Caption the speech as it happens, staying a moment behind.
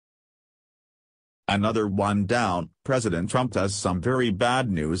Another one down. President Trump has some very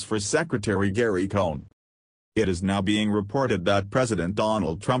bad news for Secretary Gary Cohn. It is now being reported that President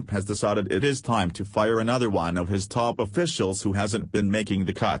Donald Trump has decided it is time to fire another one of his top officials who hasn't been making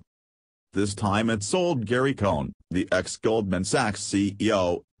the cut. This time it's old Gary Cohn, the ex-Goldman Sachs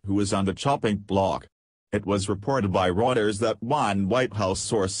CEO, who is on the chopping block. It was reported by Reuters that one White House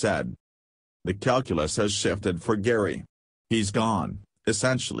source said, "The calculus has shifted for Gary. He's gone,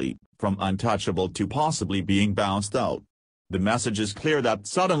 essentially, from untouchable to possibly being bounced out." The message is clear that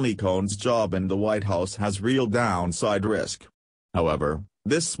suddenly Cohn's job in the White House has real downside risk. However,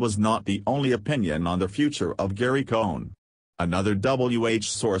 this was not the only opinion on the future of Gary Cohn. Another WH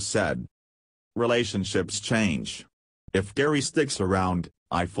source said, "Relationships change. If Gary sticks around,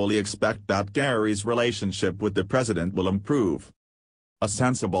 I fully expect that Gary's relationship with the president will improve." A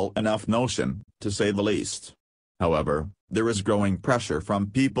sensible enough notion, to say the least. However, there is growing pressure from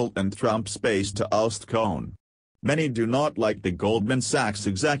people in Trump's base to oust Cohn. Many do not like the Goldman Sachs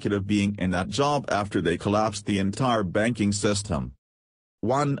executive being in that job after they collapsed the entire banking system.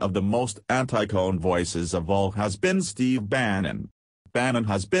 One of the most anti-Cohn voices of all has been Steve Bannon. Bannon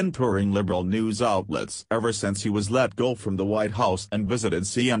has been touring liberal news outlets ever since he was let go from the White House and visited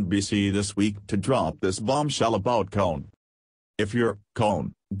CNBC this week to drop this bombshell about Cohn. "If you're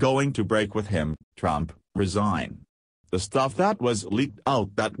Cohn going to break with him, Trump, resign." The stuff that was leaked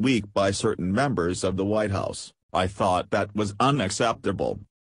out that week by certain members of the White House, I thought that was unacceptable.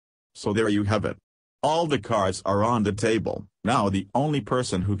 So there you have it. All the cards are on the table. Now the only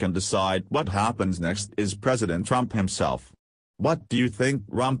person who can decide what happens next is President Trump himself. What do you think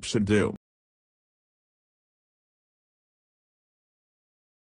Trump should do?